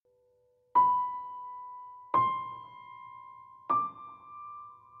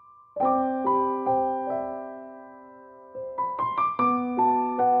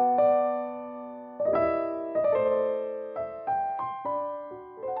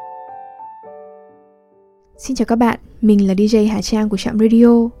Xin chào các bạn, mình là DJ Hà Trang của Trạm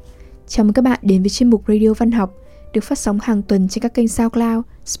Radio. Chào mừng các bạn đến với chuyên mục Radio Văn học được phát sóng hàng tuần trên các kênh SoundCloud,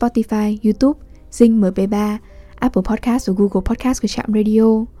 Spotify, YouTube, Zing MP3, Apple Podcast và Google Podcast của Trạm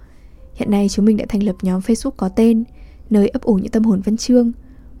Radio. Hiện nay chúng mình đã thành lập nhóm Facebook có tên nơi ấp ủ những tâm hồn văn chương.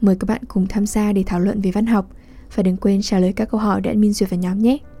 Mời các bạn cùng tham gia để thảo luận về văn học và đừng quên trả lời các câu hỏi để admin duyệt vào nhóm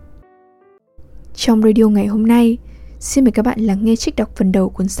nhé. Trong radio ngày hôm nay, xin mời các bạn lắng nghe trích đọc phần đầu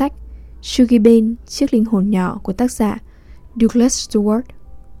cuốn sách Shuggie Bain, Chiếc linh hồn nhỏ của tác giả Douglas Stewart.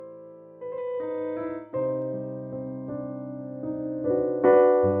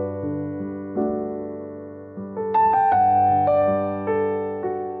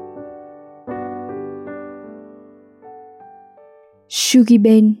 Shuggie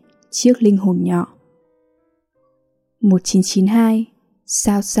Bain, Chiếc linh hồn nhỏ. 1992,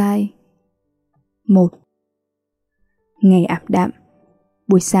 Southside. 1. Ngày ảm đạm.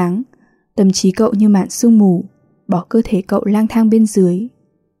 Buổi sáng, tâm trí cậu như màn sương mù, bỏ cơ thể cậu lang thang bên dưới.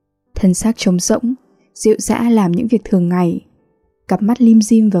 Thân xác trống rỗng, rệu rã làm những việc thường ngày, cặp mắt lim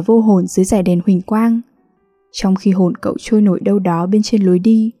dim và vô hồn dưới dải đèn huỳnh quang, trong khi hồn cậu trôi nổi đâu đó bên trên lối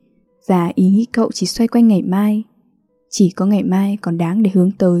đi, và ý nghĩ cậu chỉ xoay quanh ngày mai. Chỉ có ngày mai còn đáng để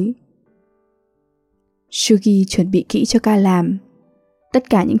hướng tới. Shuggie chuẩn bị kỹ cho ca làm. Tất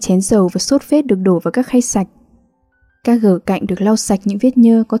cả những chén dầu và sốt vết được đổ vào các khay sạch. Các gờ cạnh được lau sạch những vết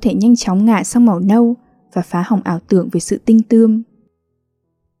nhơ có thể nhanh chóng ngả sang màu nâu và phá hỏng ảo tưởng về sự tinh tươm.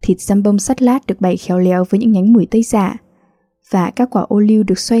 Thịt jambon sắt lát được bày khéo léo với những nhánh mùi tây giả, và các quả ô liu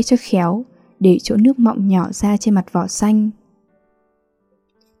được xoay cho khéo để chỗ nước mọng nhỏ ra trên mặt vỏ xanh.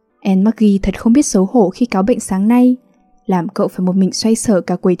 Anne McGee thật không biết xấu hổ khi cáo bệnh sáng nay, làm cậu phải một mình xoay sở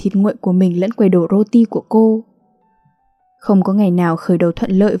cả quầy thịt nguội của mình lẫn quầy đổ roti của cô. Không có ngày nào khởi đầu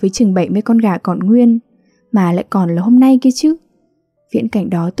thuận lợi với chừng 70 con gà còn nguyên, mà lại còn là hôm nay kia chứ. Viễn cảnh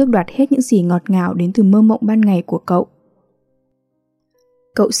đó tước đoạt hết những gì ngọt ngào đến từ mơ mộng ban ngày của cậu.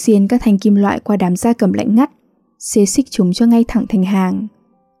 Cậu xiên các thanh kim loại qua đám gia cầm lạnh ngắt, xê xích chúng cho ngay thẳng thành hàng.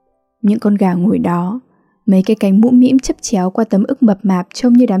 Những con gà ngồi đó, mấy cái cánh mũm mĩm chấp chéo qua tấm ức mập mạp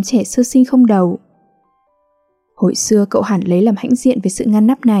trông như đám trẻ sơ sinh không đầu. Hồi xưa cậu hẳn lấy làm hãnh diện về sự ngăn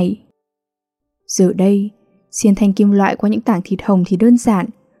nắp này. Giờ đây, xiên thanh kim loại qua những tảng thịt hồng thì đơn giản.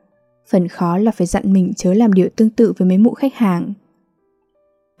 Phần khó là phải dặn mình chớ làm điều tương tự với mấy mụ khách hàng.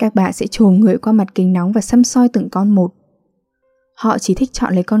 Các bà sẽ trồm người qua mặt kính nóng và săm soi từng con một. Họ chỉ thích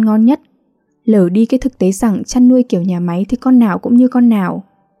chọn lấy con ngon nhất, lờ đi cái thực tế rằng chăn nuôi kiểu nhà máy thì con nào cũng như con nào.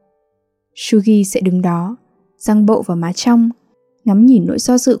 Shuggie sẽ đứng đó, răng bộ vào má trong, ngắm nhìn nỗi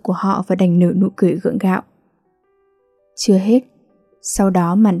do dự của họ và đành nở nụ cười gượng gạo. Chưa hết, sau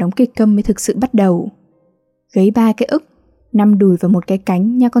đó màn đóng kịch câm mới thực sự bắt đầu. Gấy 3 cái ức, 5 đùi và 1 cái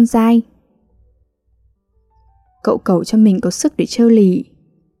cánh nha con dai. Cậu cầu cho mình có sức để trơ lì.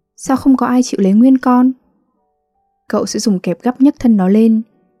 Sao không có ai chịu lấy nguyên con? Cậu sẽ dùng kẹp gắp nhấc thân nó lên,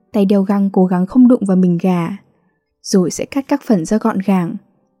 tay đeo găng cố gắng không đụng vào mình gà, rồi sẽ cắt các phần ra gọn gàng,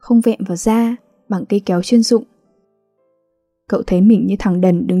 không vẹm vào da, bằng cây kéo chuyên dụng. Cậu thấy mình như thằng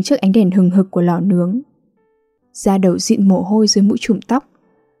đần đứng trước ánh đèn hừng hực của lò nướng. Da đầu dịn mồ hôi dưới mũi chùm tóc,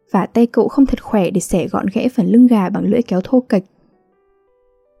 và tay cậu không thật khỏe để xẻ gọn ghẽ phần lưng gà bằng lưỡi kéo thô kệch.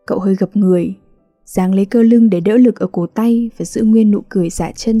 Cậu hơi gập người, giáng lấy cơ lưng để đỡ lực ở cổ tay và giữ nguyên nụ cười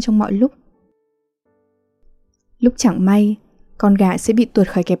giả chân trong mọi lúc. Lúc chẳng may, con gà sẽ bị tuột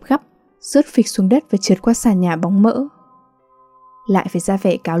khỏi kẹp gắp, rớt phịch xuống đất và trượt qua sàn nhà bóng mỡ. Lại phải ra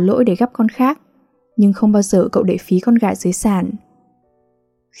vẻ cáo lỗi để gắp con khác, nhưng không bao giờ cậu để phí con gà dưới sàn.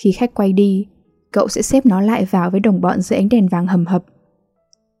 Khi khách quay đi, cậu sẽ xếp nó lại vào với đồng bọn dưới ánh đèn vàng hầm hập.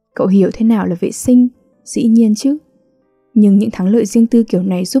 Cậu hiểu thế nào là vệ sinh, dĩ nhiên chứ. Nhưng những thắng lợi riêng tư kiểu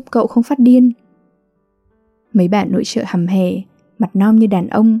này giúp cậu không phát điên. Mấy bà nội trợ hầm hè, mặt non như đàn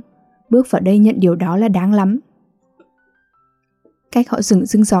ông, bước vào đây nhận điều đó là đáng lắm. Cách họ dừng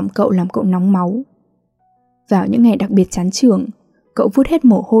dòm cậu làm cậu nóng máu. Vào những ngày đặc biệt chán trường, cậu vút hết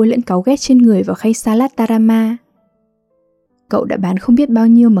mồ hôi lẫn cáu ghét trên người vào khay salad tarama. Cậu đã bán không biết bao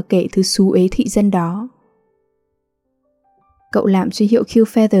nhiêu mà kể thứ xú ế thị dân đó. Cậu làm cho hiệu Q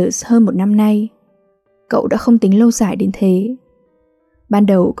Feathers hơn 1 năm nay. Cậu đã không tính lâu dài đến thế. Ban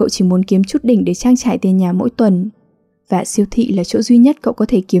đầu cậu chỉ muốn kiếm chút đỉnh để trang trải tiền nhà mỗi tuần, và siêu thị là chỗ duy nhất cậu có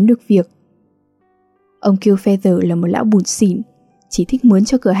thể kiếm được việc. Ông Q Feather là một lão bùn xỉn, chỉ thích mướn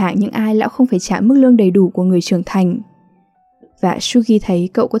cho cửa hàng những ai lão không phải trả mức lương đầy đủ của người trưởng thành. Và Shuggie thấy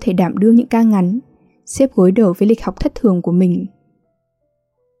cậu có thể đảm đương những ca ngắn, xếp gối đầu với lịch học thất thường của mình.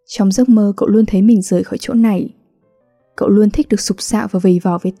 Trong giấc mơ cậu luôn thấy mình rời khỏi chỗ này. Cậu luôn thích được sục sạo và vầy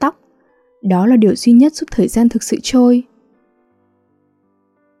vò với tóc. Đó là điều duy nhất giúp thời gian thực sự trôi.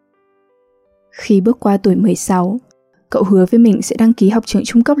 Khi bước qua tuổi 16, cậu hứa với mình sẽ đăng ký học trường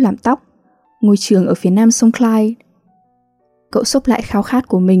trung cấp làm tóc, ngôi trường ở phía nam sông Clyde. Cậu xốc lại khao khát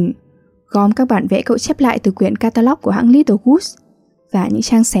của mình, gom các bản vẽ cậu chép lại từ quyển catalog của hãng Little Goose và những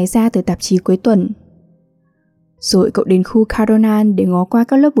trang xé ra từ tạp chí cuối tuần. Rồi cậu đến khu Cardonal để ngó qua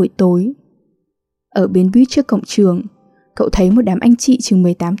các lớp buổi tối. Ở bên buýt trước cổng trường, cậu thấy một đám anh chị chừng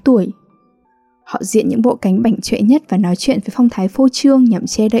 18 tuổi. Họ diện những bộ cánh bảnh trụy nhất và nói chuyện với phong thái phô trương nhằm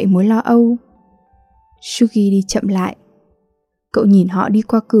che đậy mối lo âu. Shugi đi chậm lại. Cậu nhìn họ đi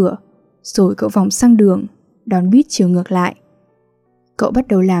qua cửa, rồi cậu vòng sang đường, đón buýt chiều ngược lại. Cậu bắt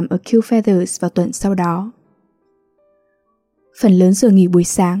đầu làm ở Kew Feathers vào tuần sau đó. Phần lớn giờ nghỉ buổi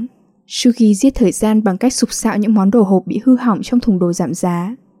sáng, Shugi giết thời gian bằng cách sục sạo những món đồ hộp bị hư hỏng trong thùng đồ giảm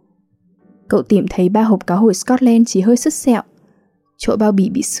giá. Cậu tìm thấy 3 hộp cá hồi Scotland chỉ hơi sứt sẹo, chỗ bao bì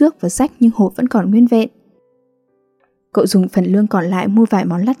bị xước và rách nhưng hộp vẫn còn nguyên vẹn. Cậu dùng phần lương còn lại mua vài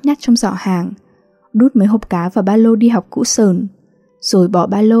món lắt nhắt trong giỏ hàng, đút mấy hộp cá vào ba lô đi học cũ sờn, rồi bỏ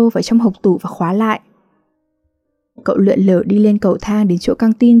ba lô vào trong hộc tủ và khóa lại. Cậu lượn lờ đi lên cầu thang đến chỗ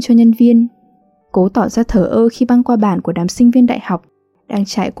căng tin cho nhân viên, cố tỏ ra thờ ơ khi băng qua bàn của đám sinh viên đại học đang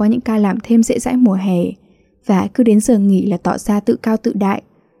trải qua những ca làm thêm dễ dãi mùa hè, và cứ đến giờ nghỉ là tỏ ra tự cao tự đại,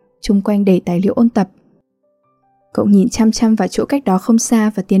 chung quanh đầy tài liệu ôn tập. Cậu nhìn chăm chăm vào chỗ cách đó không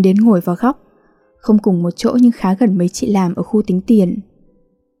xa và tiến đến ngồi vào góc, không cùng một chỗ nhưng khá gần mấy chị làm ở khu tính tiền.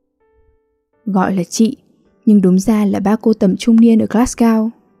 Gọi là chị, nhưng đúng ra là 3 cô tầm trung niên ở Glasgow.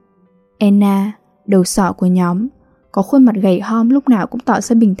 Anna, đầu sỏ của nhóm, có khuôn mặt gầy hom lúc nào cũng tỏ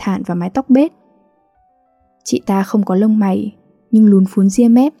ra bình thản và mái tóc bết. Chị ta không có lông mày, nhưng lún phún ria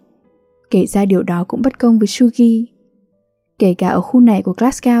mép. Kể ra điều đó cũng bất công với Shugi. Kể cả ở khu này của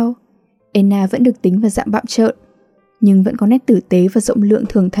Glasgow, Anna vẫn được tính vào dạng bặm trợn, nhưng vẫn có nét tử tế và rộng lượng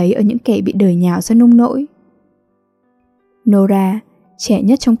thường thấy ở những kẻ bị đời nhào ra nông nỗi. Nora, trẻ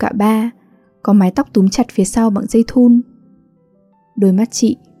nhất trong cả ba, có mái tóc túm chặt phía sau bằng dây thun. Đôi mắt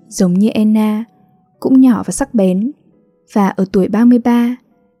chị, giống như Anna, cũng nhỏ và sắc bén, và ở tuổi 33,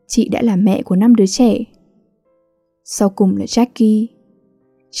 chị đã là mẹ của 5 đứa trẻ. Sau cùng là Jackie.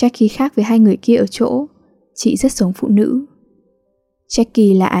 Jackie khác với 2 người kia ở chỗ, chị rất giống phụ nữ.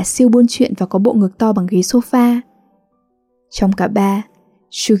 Jackie là ả siêu buôn chuyện và có bộ ngực to bằng ghế sofa. Trong cả ba,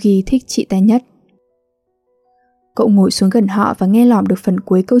 Shugi thích chị ta nhất. Cậu ngồi xuống gần họ và nghe lỏm được phần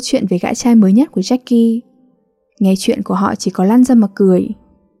cuối câu chuyện về gã trai mới nhất của Jackie. Nghe chuyện của họ chỉ có lăn ra mà cười.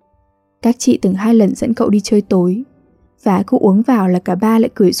 Các chị từng 2 lần dẫn cậu đi chơi tối, và cứ uống vào là cả ba lại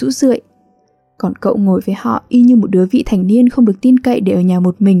cười rũ rượi. Còn cậu ngồi với họ y như một đứa vị thành niên không được tin cậy để ở nhà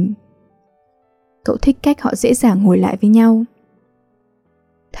một mình. Cậu thích cách họ dễ dàng ngồi lại với nhau.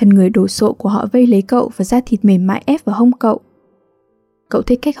 Thân người đồ sộ của họ vây lấy cậu và da thịt mềm mại ép vào hông cậu. Cậu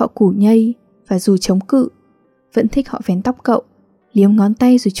thích cách họ củ nhây và dù chống cự, vẫn thích họ vén tóc cậu, liếm ngón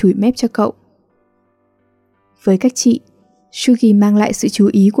tay rồi chùi mép cho cậu. Với các chị, Shugi mang lại sự chú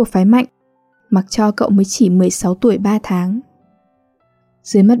ý của phái mạnh, mặc cho cậu mới chỉ 16 tuổi 3 tháng.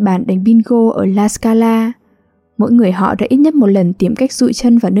 Dưới mặt bàn đánh bingo ở La Scala, mỗi người họ đã ít nhất một lần tìm cách dụi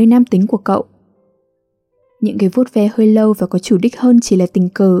chân vào nơi nam tính của cậu. Những cái vuốt ve hơi lâu và có chủ đích hơn chỉ là tình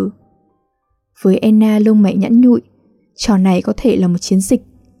cờ. Với Anna lông mày nhẵn nhụi, trò này có thể là một chiến dịch.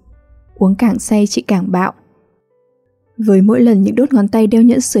 Uống càng say chị càng bạo. Với mỗi lần những đốt ngón tay đeo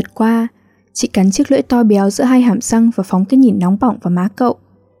nhẫn sượt qua, chị cắn chiếc lưỡi to béo giữa 2 hàm răng và phóng cái nhìn nóng bỏng vào má cậu.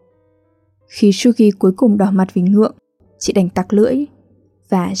 Khi Shugi cuối cùng đỏ mặt vì ngượng, chị đành tặc lưỡi,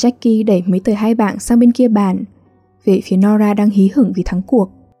 và Jackie đẩy mấy tờ 2 bảng sang bên kia bàn, về phía Nora đang hí hửng vì thắng cuộc.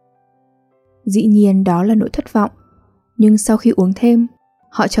 Dĩ nhiên đó là nỗi thất vọng, nhưng sau khi uống thêm,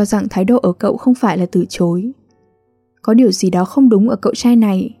 họ cho rằng thái độ ở cậu không phải là từ chối. Có điều gì đó không đúng ở cậu trai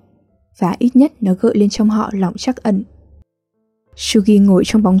này, và ít nhất nó gợi lên trong họ lòng trắc ẩn. Shugi ngồi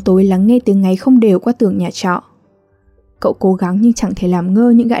trong bóng tối lắng nghe tiếng ngáy không đều qua tường nhà trọ. Cậu cố gắng nhưng chẳng thể làm ngơ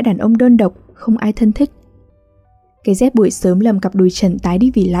những gã đàn ông đơn độc, không ai thân thích. Cái rét buổi sớm làm cặp đùi trần tái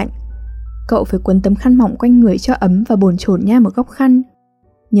đi vì lạnh. Cậu phải quấn tấm khăn mỏng quanh người cho ấm và bồn chồn nha một góc khăn.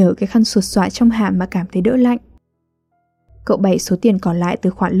 Nhờ cái khăn suột xoa trong hàm mà cảm thấy đỡ lạnh. Cậu bày số tiền còn lại từ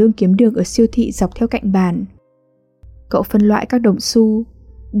khoản lương kiếm được ở siêu thị dọc theo cạnh bàn. Cậu phân loại các đồng xu,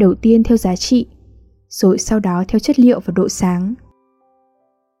 đầu tiên theo giá trị, rồi sau đó theo chất liệu và độ sáng.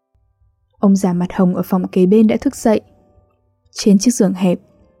 Ông già mặt hồng ở phòng kế bên đã thức dậy. Trên chiếc giường hẹp,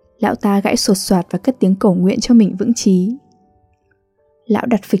 lão ta gãi sột soạt và cất tiếng cầu nguyện cho mình vững chí. Lão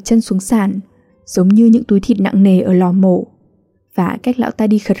đặt phịch chân xuống sàn, giống như những túi thịt nặng nề ở lò mổ, và cách lão ta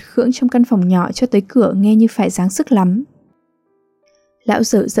đi khật khưỡng trong căn phòng nhỏ cho tới cửa nghe như phải dáng sức lắm. Lão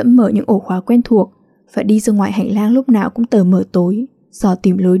dở dẫm mở những ổ khóa quen thuộc và đi ra ngoài hành lang lúc nào cũng tờ mờ tối, dò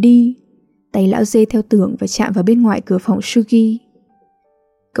tìm lối đi. Tay lão dê theo tường và chạm vào bên ngoài cửa phòng Shugi.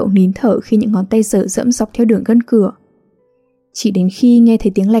 Cậu nín thở khi những ngón tay dở dẫm dọc theo đường gân cửa. Chỉ đến khi nghe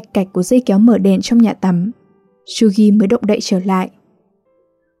thấy tiếng lạch cạch của dây kéo mở đèn trong nhà tắm, Shugi mới động đậy trở lại.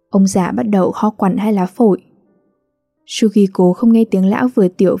 Ông già bắt đầu ho quằn hai lá phổi. Shugi cố không nghe tiếng lão vừa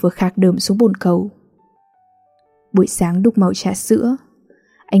tiểu vừa khạc đờm xuống bồn cầu. Buổi sáng đục màu trà sữa,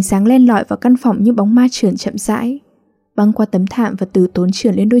 ánh sáng len lỏi vào căn phòng như bóng ma trườn chậm rãi, băng qua tấm thảm và từ tốn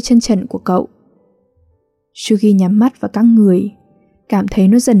trườn lên đôi chân trần của cậu. Shugi nhắm mắt và căng người, cảm thấy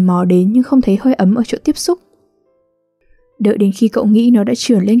nó dần mò đến nhưng không thấy hơi ấm ở chỗ tiếp xúc. Đợi đến khi cậu nghĩ nó đã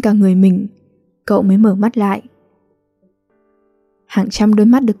trườn lên cả người mình, cậu mới mở mắt lại. Hàng trăm đôi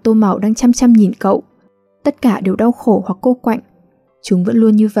mắt được tô màu đang chăm chăm nhìn cậu. Tất cả đều đau khổ hoặc cô quạnh. Chúng vẫn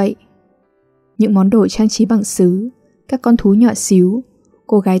luôn như vậy. Những món đồ trang trí bằng sứ, các con thú nhỏ xíu,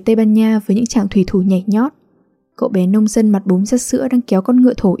 cô gái Tây Ban Nha với những chàng thủy thủ nhảy nhót, cậu bé nông dân mặt búng ra sữa đang kéo con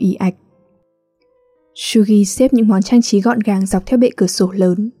ngựa thổ ì ạch. Shugi xếp những món trang trí gọn gàng dọc theo bệ cửa sổ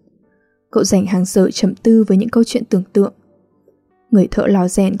lớn. Cậu dành hàng giờ trầm tư với những câu chuyện tưởng tượng. Người thợ lò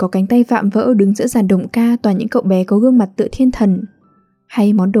rèn có cánh tay vạm vỡ đứng giữa dàn đồng ca toàn những cậu bé có gương mặt tựa thiên thần.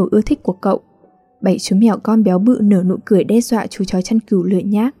 Hay món đồ ưa thích của cậu, 7 chú mèo con béo bự nở nụ cười đe dọa chú chó chăn cừu lười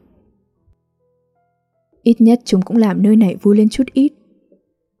nhác. Ít nhất chúng cũng làm nơi này vui lên chút ít.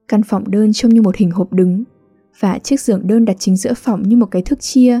 Căn phòng đơn trông như một hình hộp đứng, và chiếc giường đơn đặt chính giữa phòng như một cái thước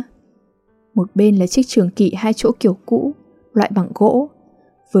chia. Một bên là chiếc trường kỷ 2 chỗ kiểu cũ, loại bằng gỗ,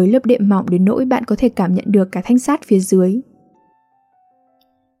 với lớp đệm mỏng đến nỗi bạn có thể cảm nhận được cả thanh sát phía dưới.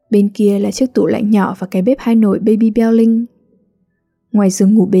 Bên kia là chiếc tủ lạnh nhỏ và cái bếp 2 nồi Baby Belling. Ngoài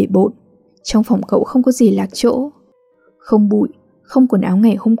giường ngủ bể bộn, trong phòng cậu không có gì lạc chỗ. Không bụi, không quần áo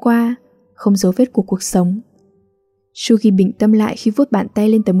ngày hôm qua, không dấu vết của cuộc sống. Shugi bình tâm lại khi vuốt bàn tay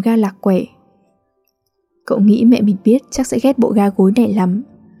lên tấm ga lạc quẻ. Cậu nghĩ mẹ mình biết chắc sẽ ghét bộ ga gối này lắm.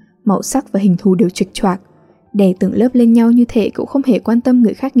 Màu sắc và hình thù đều chệch choạc, đè từng lớp lên nhau như thể cậu không hề quan tâm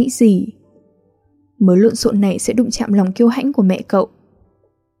người khác nghĩ gì. Mớ lộn xộn này sẽ đụng chạm lòng kiêu hãnh của mẹ cậu.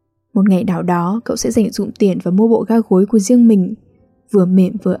 Một ngày nào đó cậu sẽ dành dụm tiền và mua bộ ga gối của riêng mình, vừa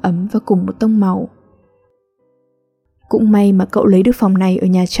mềm vừa ấm và cùng một tông màu. Cũng may mà cậu lấy được phòng này ở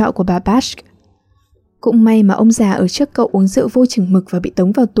nhà trọ của bà Bash. Cũng may mà ông già ở trước cậu uống rượu vô chừng mực và bị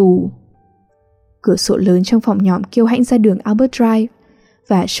tống vào tù. Cửa sổ lớn trong phòng nhóm kiêu hãnh ra đường Albert Drive,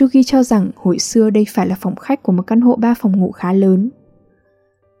 và Shugi cho rằng hồi xưa đây phải là phòng khách của một căn hộ 3 phòng ngủ khá lớn.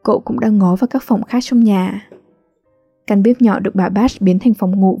 Cậu cũng đang ngó vào các phòng khác trong nhà. Căn bếp nhỏ được bà Bash biến thành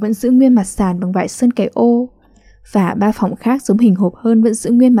phòng ngủ vẫn giữ nguyên mặt sàn bằng vải sơn cải ô, và 3 phòng khác giống hình hộp hơn vẫn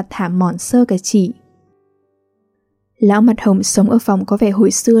giữ nguyên mặt thảm mòn sơ cải chỉ. Lão mặt hồng sống ở phòng có vẻ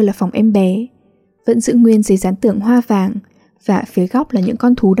hồi xưa là phòng em bé, vẫn giữ nguyên giấy dán tường hoa vàng, và phía góc là những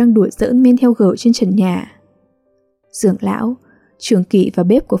con thú đang đùa giỡn men theo gờ trên trần nhà. Giường lão, trường kỷ và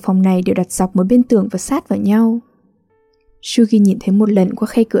bếp của phòng này đều đặt dọc một bên tường và sát vào nhau. Shugi nhìn thấy một lần qua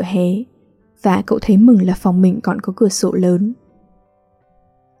khe cửa hé, và cậu thấy mừng là phòng mình còn có cửa sổ lớn.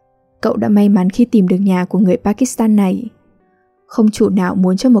 Cậu đã may mắn khi tìm được nhà của người Pakistan này. Không chủ nào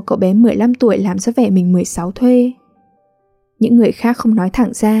muốn cho một cậu bé 15 tuổi làm ra vẻ mình 16 thuê. Những người khác không nói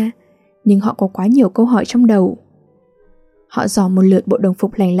thẳng ra, nhưng họ có quá nhiều câu hỏi trong đầu. Họ dò một lượt bộ đồng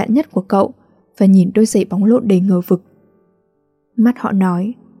phục lành lặn nhất của cậu và nhìn đôi giày bóng lộn đầy ngờ vực. Mắt họ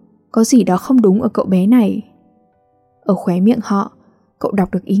nói, có gì đó không đúng ở cậu bé này. Ở khóe miệng họ, cậu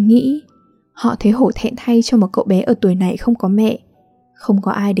đọc được ý nghĩ. Họ thấy hổ thẹn thay cho một cậu bé ở tuổi này không có mẹ, không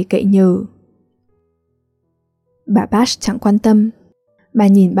có ai để cậy nhờ. Bà Bash chẳng quan tâm. Bà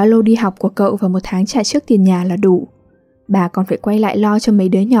nhìn ba lô đi học của cậu và 1 tháng trả trước tiền nhà là đủ. Bà còn phải quay lại lo cho mấy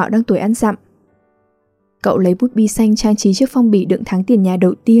đứa nhỏ đang tuổi ăn dặm. Cậu lấy bút bi xanh trang trí chiếc phong bì đựng tháng tiền nhà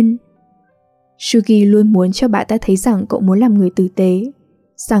đầu tiên. Shugi luôn muốn cho bà ta thấy rằng cậu muốn làm người tử tế,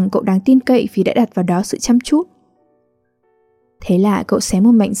 rằng cậu đáng tin cậy vì đã đặt vào đó sự chăm chút. Thế là cậu xé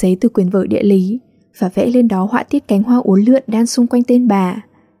một mảnh giấy từ quyển vở địa lý và vẽ lên đó họa tiết cánh hoa uốn lượn đan xung quanh tên bà,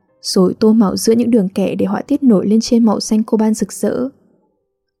 rồi tô màu giữa những đường kẻ để họa tiết nổi lên trên màu xanh coban rực rỡ.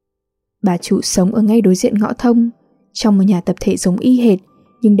 Bà chủ sống ở ngay đối diện ngõ thông, trong một nhà tập thể giống y hệt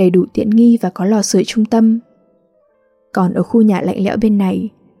nhưng đầy đủ tiện nghi và có lò sưởi trung tâm. Còn ở khu nhà lạnh lẽo bên này,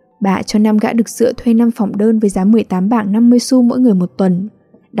 bà cho 5 gã được dựa thuê 5 phòng đơn với giá 18 bảng 50 xu mỗi người 1 tuần,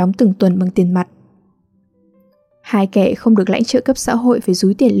 đóng từng tuần bằng tiền mặt. 2 kẻ không được lãnh trợ cấp xã hội phải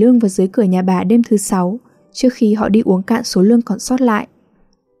dúi tiền lương vào dưới cửa nhà bà đêm thứ 6 trước khi họ đi uống cạn số lương còn sót lại.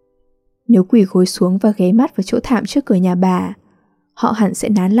 Nếu quỳ gối xuống và ghé mắt vào chỗ thảm trước cửa nhà bà, họ hẳn sẽ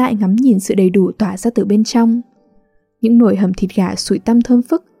nán lại ngắm nhìn sự đầy đủ tỏa ra từ bên trong. Những nồi hầm thịt gà sủi tăm thơm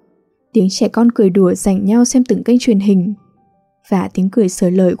phức, tiếng trẻ con cười đùa giành nhau xem từng kênh truyền hình, và tiếng cười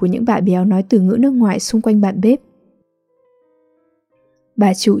xởi lởi của những bà béo nói từ ngữ nước ngoài xung quanh bàn bếp.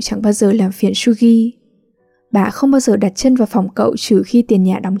 Bà chủ chẳng bao giờ làm phiền Shugi. Bà không bao giờ đặt chân vào phòng cậu trừ khi tiền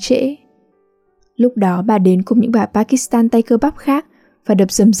nhà đóng trễ. Lúc đó bà đến cùng những bà Pakistan tay cơ bắp khác và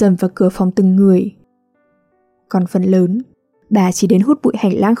đập rầm rầm vào cửa phòng từng người. Còn phần lớn, bà chỉ đến hút bụi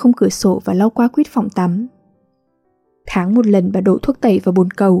hành lang không cửa sổ và lau qua quýt phòng tắm. Tháng một lần bà đổ thuốc tẩy vào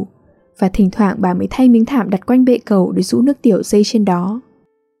bồn cầu, và thỉnh thoảng bà mới thay miếng thảm đặt quanh bệ cầu để rũ nước tiểu dây trên đó.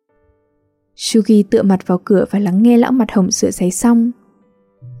 Shugi tựa mặt vào cửa và lắng nghe lão mặt hồng rửa giấy xong.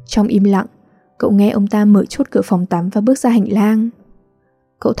 Trong im lặng, cậu nghe ông ta mở chốt cửa phòng tắm và bước ra hành lang.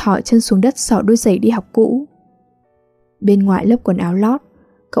 Cậu thỏi chân xuống đất xỏ đôi giày đi học cũ. Bên ngoài lớp quần áo lót,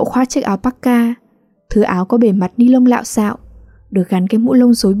 cậu khoác chiếc áo parka, thứ áo có bề mặt ni lông lạo xạo, được gắn cái mũ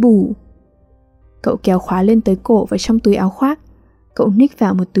lông rối bù. Cậu kéo khóa lên tới cổ và trong túi áo khoác, cậu nick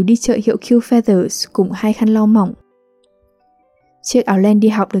vào một túi đi chợ hiệu Q Feathers cùng 2 khăn lau mỏng. Chiếc áo len đi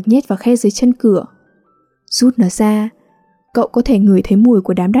học được nhét vào khe dưới chân cửa. Rút nó ra, cậu có thể ngửi thấy mùi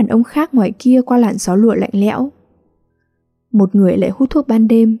của đám đàn ông khác ngoài kia qua làn gió lụa lạnh lẽo. Một người lại hút thuốc ban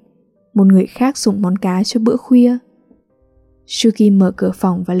đêm, một người khác dùng món cá cho bữa khuya. Shugi mở cửa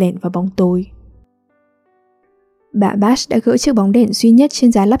phòng và lẻn vào bóng tối. Bà Bash đã gỡ chiếc bóng đèn duy nhất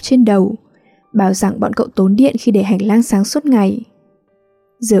trên giá lắp trên đầu, bảo rằng bọn cậu tốn điện khi để hành lang sáng suốt ngày.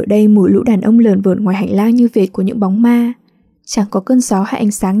 Giờ đây mùi lũ đàn ông lởn vởn ngoài hành lang như vệt của những bóng ma, chẳng có cơn gió hay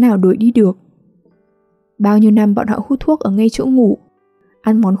ánh sáng nào đuổi đi được. Bao nhiêu năm bọn họ hút thuốc ở ngay chỗ ngủ,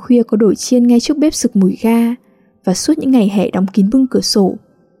 ăn món khuya có đồi chiên ngay trước bếp sực mùi ga, và suốt những ngày hè đóng kín bưng cửa sổ.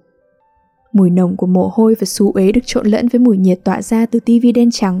 Mùi nồng của mồ hôi và xú uế được trộn lẫn với mùi nhiệt tỏa ra từ tivi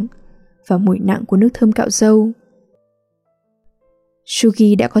đen trắng và mùi nặng của nước thơm cạo râu.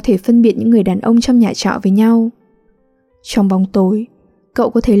 Shugi đã có thể phân biệt những người đàn ông trong nhà trọ với nhau. Trong bóng tối, cậu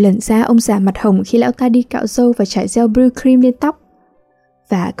có thể lần ra ông già mặt hồng khi lão ta đi cạo râu và trải gel Blue Cream lên tóc.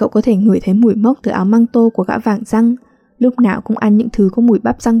 Và cậu có thể ngửi thấy mùi mốc từ áo măng tô của gã vàng răng, lúc nào cũng ăn những thứ có mùi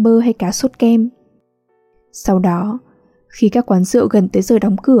bắp rang bơ hay cá sốt kem. Sau đó, khi các quán rượu gần tới giờ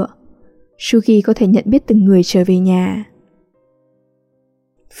đóng cửa, Shugi có thể nhận biết từng người trở về nhà.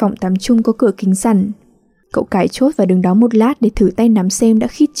 Phòng tắm chung có cửa kính rằn. Cậu cài chốt và đứng đó một lát để thử tay nắm xem đã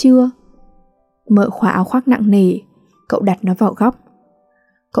khít chưa. Mở khóa áo khoác nặng nề, cậu đặt nó vào góc.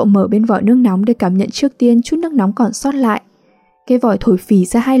 Cậu mở bên vòi nước nóng để cảm nhận trước tiên chút nước nóng còn sót lại. Cái vòi thổi phì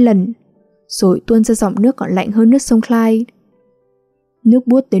ra 2 lần, rồi tuôn ra dòng nước còn lạnh hơn nước sông Clyde. Nước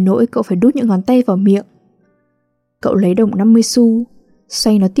buốt tới nỗi cậu phải đút những ngón tay vào miệng. Cậu lấy đồng 50 xu,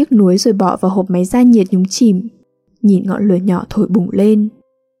 xoay nó tiếc nuối rồi bỏ vào hộp máy gia nhiệt nhúng chìm, nhìn ngọn lửa nhỏ thổi bùng lên.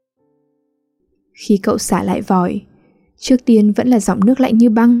 Khi cậu xả lại vòi, trước tiên vẫn là dòng nước lạnh như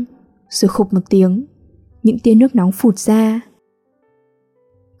băng, rồi khục một tiếng, những tia nước nóng phụt ra.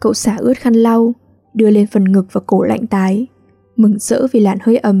 Cậu xả ướt khăn lau, đưa lên phần ngực và cổ lạnh tái, mừng rỡ vì làn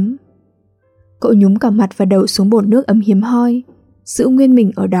hơi ấm. Cậu nhúng cả mặt và đầu xuống bồn nước ấm hiếm hoi, giữ nguyên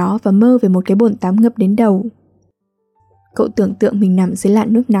mình ở đó và mơ về một cái bồn tắm ngập đến đầu. Cậu tưởng tượng mình nằm dưới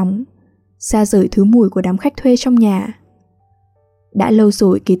làn nước nóng, xa rời thứ mùi của đám khách thuê trong nhà. Đã lâu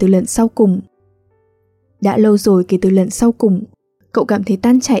rồi kể từ lần sau cùng, cậu cảm thấy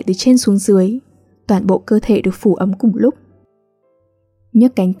tan chảy từ trên xuống dưới, toàn bộ cơ thể được phủ ấm cùng lúc.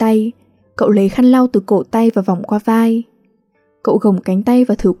 Nhấc cánh tay, cậu lấy khăn lau từ cổ tay và vòng qua vai. Cậu gồng cánh tay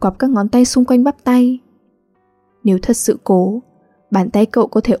và thử quặp các ngón tay xung quanh bắp tay. Nếu thật sự cố, bàn tay cậu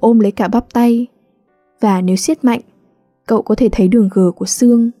có thể ôm lấy cả bắp tay, và nếu siết mạnh, cậu có thể thấy đường gờ của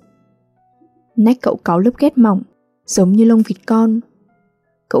xương. Nách cậu cáu lớp ghét mỏng, giống như lông vịt con.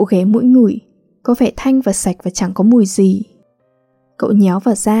 Cậu ghé mũi ngửi, có vẻ thanh và sạch và chẳng có mùi gì. Cậu nhéo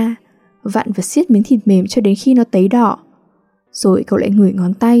vào da, vặn và siết miếng thịt mềm cho đến khi nó tấy đỏ. Rồi cậu lại ngửi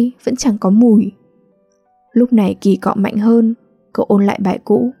ngón tay, vẫn chẳng có mùi. Lúc này kỳ cọ mạnh hơn, cậu ôn lại bài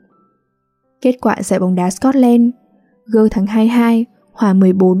cũ. Kết quả giải bóng đá Scotland: G thắng 2-2, hòa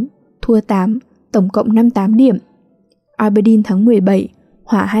 14, thua 8, tổng cộng 58 điểm. Aberdeen thắng 17,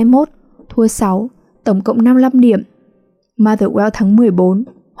 hòa 21, thua 6, tổng cộng 55 điểm. Motherwell thắng 14,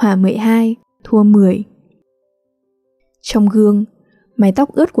 hòa 12, thua 10. Trong gương, mái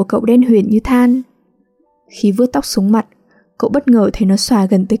tóc ướt của cậu đen huyền như than. Khi vuốt tóc xuống mặt, cậu bất ngờ thấy nó xòa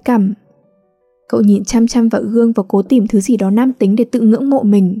gần tới cằm. Cậu nhìn chăm chăm vào gương và cố tìm thứ gì đó nam tính để tự ngưỡng mộ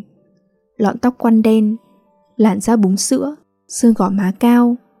mình. Lọn tóc quăn đen, làn da búng sữa, xương gò má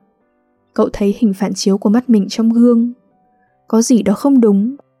cao. Cậu thấy hình phản chiếu của mắt mình trong gương. Có gì đó không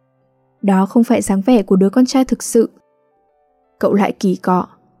đúng. Đó không phải dáng vẻ của đứa con trai thực sự. Cậu lại kỳ cọ.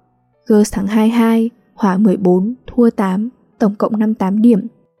 Girls thắng 2-2, hòa 14, thua 8, tổng cộng 58 điểm.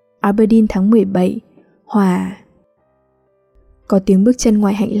 Aberdeen thắng 17, hòa. Có tiếng bước chân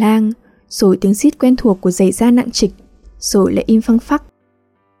ngoài hành lang, rồi tiếng rít quen thuộc của giày da nặng trịch, rồi lại im phăng phắc.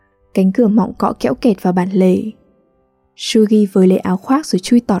 Cánh cửa mỏng cọ kẽo kẹt vào bản lề. Shugi với lấy áo khoác rồi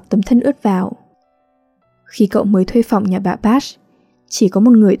chui tọt tấm thân ướt vào. Khi cậu mới thuê phòng nhà bà Bash, chỉ có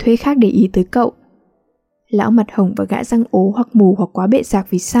một người thuê khác để ý tới cậu, lão mặt hồng và gã răng ố hoặc mù hoặc quá bệ rạc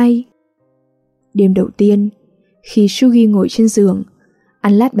vì say. Đêm đầu tiên, khi Sugi ngồi trên giường,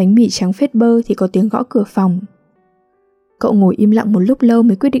 ăn lát bánh mì trắng phết bơ thì có tiếng gõ cửa phòng. Cậu ngồi im lặng một lúc lâu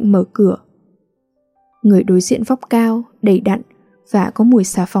mới quyết định mở cửa. Người đối diện vóc cao, đầy đặn và có mùi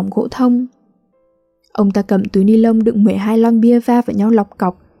xà phòng gỗ thông. Ông ta cầm túi ni lông đựng 12 lon bia va vào nhau lọc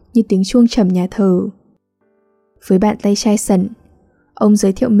cọc như tiếng chuông trầm nhà thờ. Với bàn tay chai sần, ông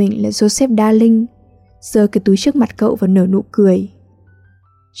giới thiệu mình là Joseph Darling, giơ cái túi trước mặt cậu và nở nụ cười.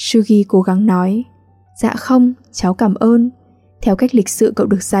 Sugi cố gắng nói, dạ không, cháu cảm ơn, theo cách lịch sự cậu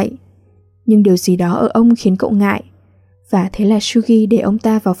được dạy. Nhưng điều gì đó ở ông khiến cậu ngại, và thế là Sugi để ông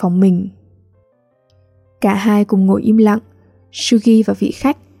ta vào phòng mình. Cả hai cùng ngồi im lặng, Sugi và vị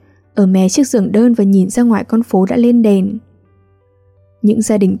khách, ở mé chiếc giường đơn và nhìn ra ngoài con phố đã lên đèn. Những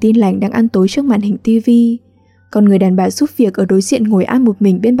gia đình tin lành đang ăn tối trước màn hình tivi, còn người đàn bà giúp việc ở đối diện ngồi ăn một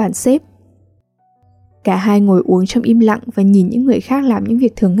mình bên bàn xếp. Cả hai ngồi uống trong im lặng và nhìn những người khác làm những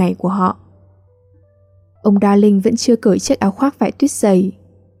việc thường ngày của họ. Ông Darling vẫn chưa cởi chiếc áo khoác vải tuyết dày.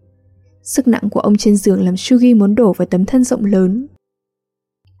 Sức nặng của ông trên giường làm Sugi muốn đổ vào tấm thân rộng lớn.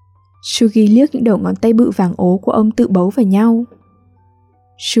 Sugi liếc những đầu ngón tay bự vàng ố của ông tự bấu vào nhau.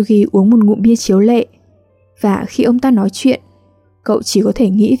 Sugi uống một ngụm bia chiếu lệ, và khi ông ta nói chuyện, cậu chỉ có thể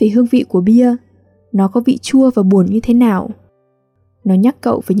nghĩ về hương vị của bia. Nó có vị chua và buồn như thế nào. Nó nhắc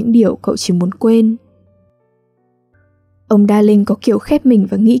cậu về những điều cậu chỉ muốn quên. Ông Darling có kiểu khép mình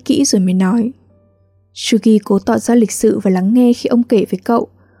và nghĩ kỹ rồi mới nói. Sugi cố tỏ ra lịch sự và lắng nghe khi ông kể với cậu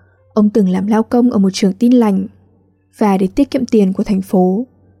ông từng làm lao công ở một trường tin lành, và để tiết kiệm tiền của thành phố,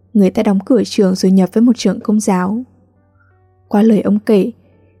 người ta đóng cửa trường rồi nhập với một trường công giáo. Qua lời ông kể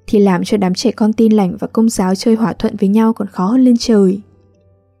thì làm cho đám trẻ con tin lành và công giáo chơi hòa thuận với nhau còn khó hơn lên trời.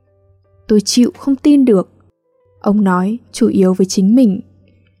 Tôi chịu không tin được, ông nói, chủ yếu với chính mình.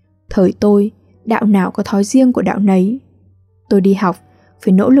 Thời tôi, đạo nào có thói riêng của đạo nấy. Tôi đi học,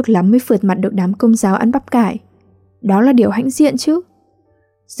 phải nỗ lực lắm mới vượt mặt được đám công giáo ăn bắp cải. Đó là điều hãnh diện chứ.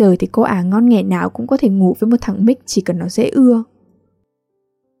 Giờ thì cô ả ngon nghẻ nào cũng có thể ngủ với một thằng mic chỉ cần nó dễ ưa.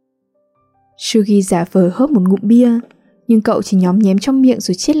 Sugi giả vờ hớp một ngụm bia, nhưng cậu chỉ nhóm nhém trong miệng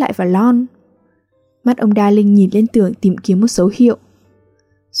rồi chết lại vào lon. Mắt ông Darling nhìn lên tường tìm kiếm một dấu hiệu.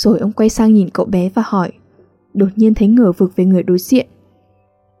 Rồi ông quay sang nhìn cậu bé và hỏi, đột nhiên thấy ngờ vực về người đối diện.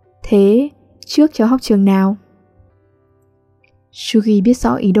 Thế, trước cháu học trường nào? Sugi biết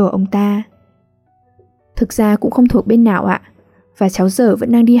rõ ý đồ ông ta. Thực ra cũng không thuộc bên nào ạ, và cháu giờ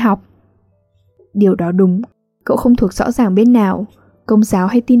vẫn đang đi học. Điều đó đúng, cậu không thuộc rõ ràng bên nào, công giáo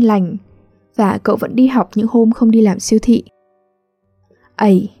hay tin lành, và cậu vẫn đi học những hôm không đi làm siêu thị.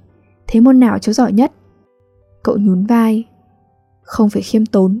 Ây, thế môn nào cháu giỏi nhất? Cậu nhún vai. Không phải khiêm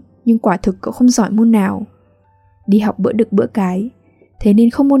tốn, nhưng quả thực cậu không giỏi môn nào. Đi học bữa đực bữa cái, thế nên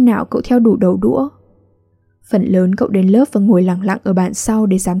không môn nào cậu theo đủ đầu đũa. Phần lớn cậu đến lớp và ngồi lặng lặng ở bàn sau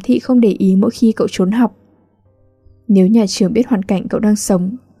để giám thị không để ý mỗi khi cậu trốn học. Nếu nhà trường biết hoàn cảnh cậu đang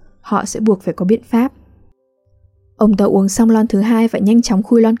sống, họ sẽ buộc phải có biện pháp. Ông ta uống xong lon thứ hai và nhanh chóng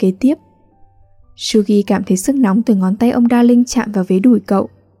khui lon kế tiếp. Sugi cảm thấy sức nóng từ ngón tay ông Darling chạm vào vế đùi cậu.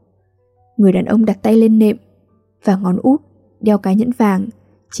 Người đàn ông đặt tay lên nệm, và ngón út, đeo cái nhẫn vàng,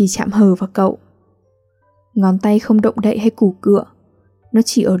 chỉ chạm hờ vào cậu. Ngón tay không động đậy hay củ cựa, nó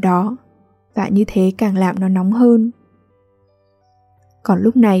chỉ ở đó, và như thế càng làm nó nóng hơn. Còn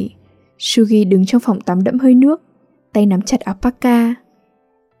lúc này, Sugi đứng trong phòng tắm đẫm hơi nước, tay nắm chặt áo parka.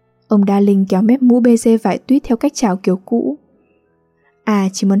 Ông Darling kéo mép mũ bê vải tuyết theo cách chào kiểu cũ. À,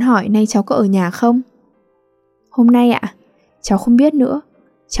 chỉ muốn hỏi nay cháu có ở nhà không? Hôm nay ạ? Cháu không biết nữa,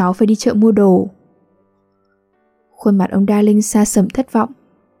 cháu phải đi chợ mua đồ. Khuôn mặt ông Darling xa sầm thất vọng.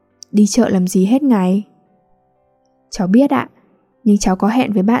 Đi chợ làm gì hết ngày? Cháu biết ạ, nhưng cháu có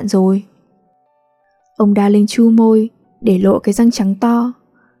hẹn với bạn rồi. Ông Darling chu môi, để lộ cái răng trắng to.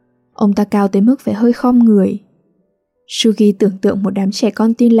 Ông ta cao tới mức phải hơi khom người. Sugi tưởng tượng một đám trẻ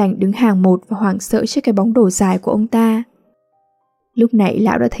con tin lành đứng hàng một và hoảng sợ trước cái bóng đổ dài của ông ta. Lúc nãy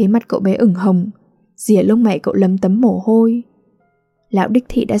lão đã thấy mặt cậu bé ửng hồng, rìa lông mày cậu lấm tấm mồ hôi. Lão đích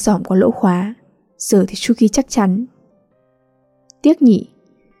thị đã dòm qua lỗ khóa, giờ thì Sugi chắc chắn. Tiếc nhỉ,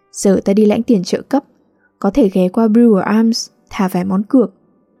 giờ ta đi lãnh tiền trợ cấp, có thể ghé qua Brewer Arms thả vài món cược.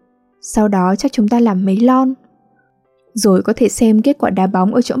 Sau đó chắc chúng ta làm mấy lon, rồi có thể xem kết quả đá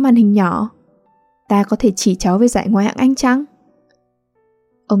bóng ở chỗ màn hình nhỏ. Ta có thể chỉ cháu về giải ngoại hạng Anh chăng?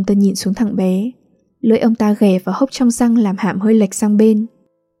 Ông ta nhìn xuống thằng bé, lưỡi ông ta ghè vào hốc trong răng làm hàm hơi lệch sang bên.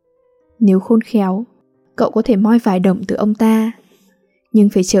 Nếu khôn khéo, cậu có thể moi vài đồng từ ông ta, nhưng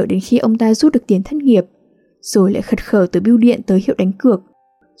phải chờ đến khi ông ta rút được tiền thất nghiệp, rồi lại khật khở từ bưu điện tới hiệu đánh cược,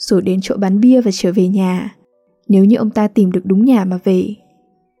 rồi đến chỗ bán bia và trở về nhà, nếu như ông ta tìm được đúng nhà mà về.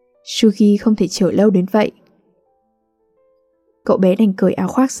 Sugi không thể chờ lâu đến vậy. Cậu bé đành cởi áo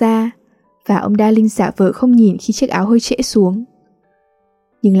khoác ra, và ông Darling giả vờ không nhìn khi chiếc áo hơi trễ xuống.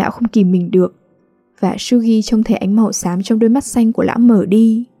 Nhưng lão không kìm mình được, và Sugi trông thấy ánh màu xám trong đôi mắt xanh của lão mở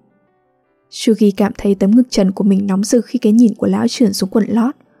đi. Sugi cảm thấy tấm ngực trần của mình nóng rực khi cái nhìn của lão trườn xuống quần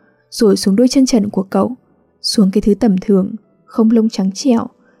lót, rồi xuống đôi chân trần của cậu, xuống cái thứ tầm thường, không lông trắng trẻo,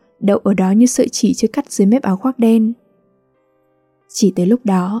 đậu ở đó như sợi chỉ chưa cắt dưới mép áo khoác đen. Chỉ tới lúc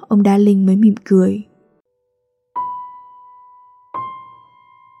đó, ông Darling mới mỉm cười.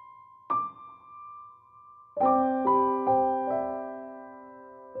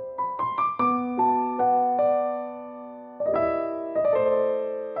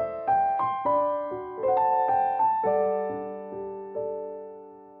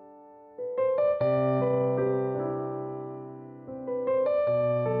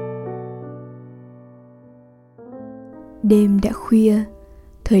 Đêm đã khuya,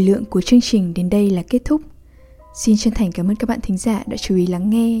 thời lượng của chương trình đến đây là kết thúc. Xin chân thành cảm ơn các bạn thính giả đã chú ý lắng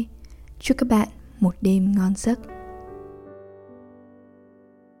nghe. Chúc các bạn một đêm ngon giấc.